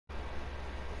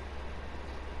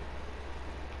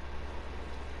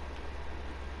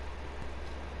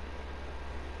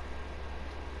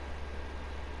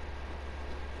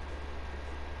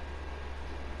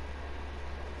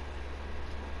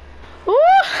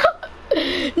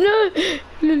No.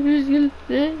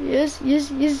 Yes,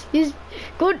 yes, yes, yes.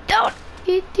 Go down.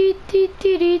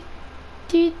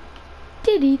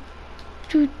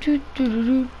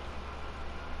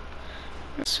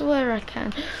 I swear I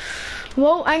can.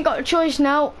 Well, I ain't got a choice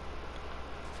now.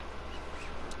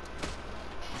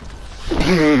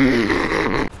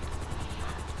 Welcome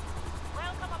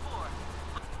aboard.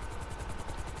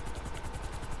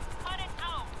 Put it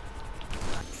out.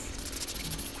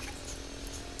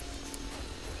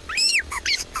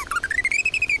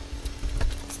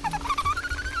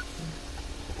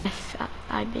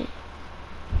 I bet.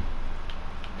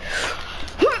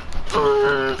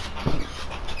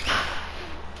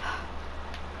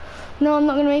 No, I'm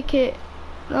not gonna make it.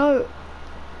 No.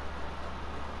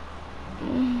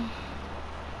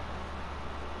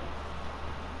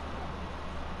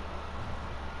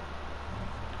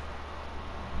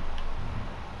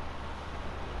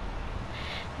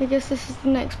 I guess this is the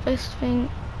next best thing.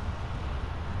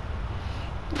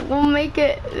 We'll make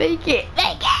it, make it,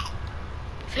 make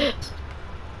it!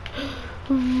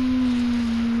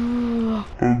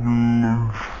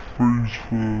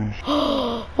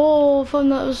 Oh, fun,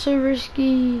 that was so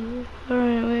risky.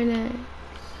 Alright, wait a minute.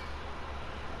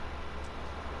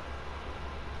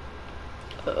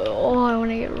 Oh, I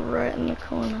want to get right in the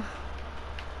corner.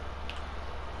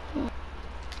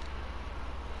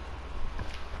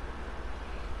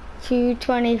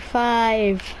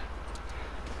 $2.25.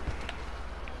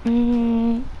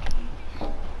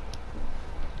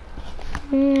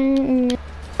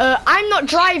 I'm not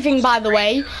driving, by the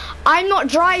way. I'm not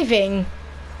driving.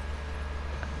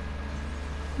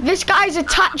 This guy's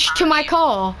attached to my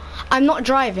car. I'm not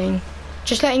driving.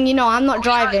 Just letting you know, I'm not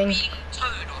driving.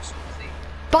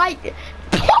 Bite.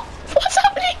 What's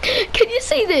happening? Can you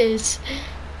see this?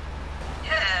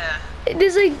 Yeah.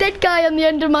 There's a dead guy on the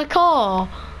end of my car.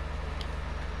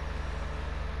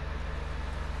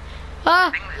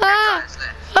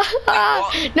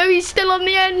 No, he's still on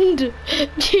the end,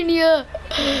 Junior.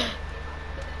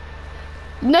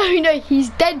 No, he's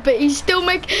dead, but he's still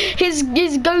his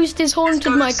ghost has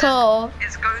haunted my car.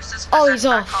 His ghost is oh, he's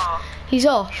off. He's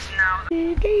off. He's now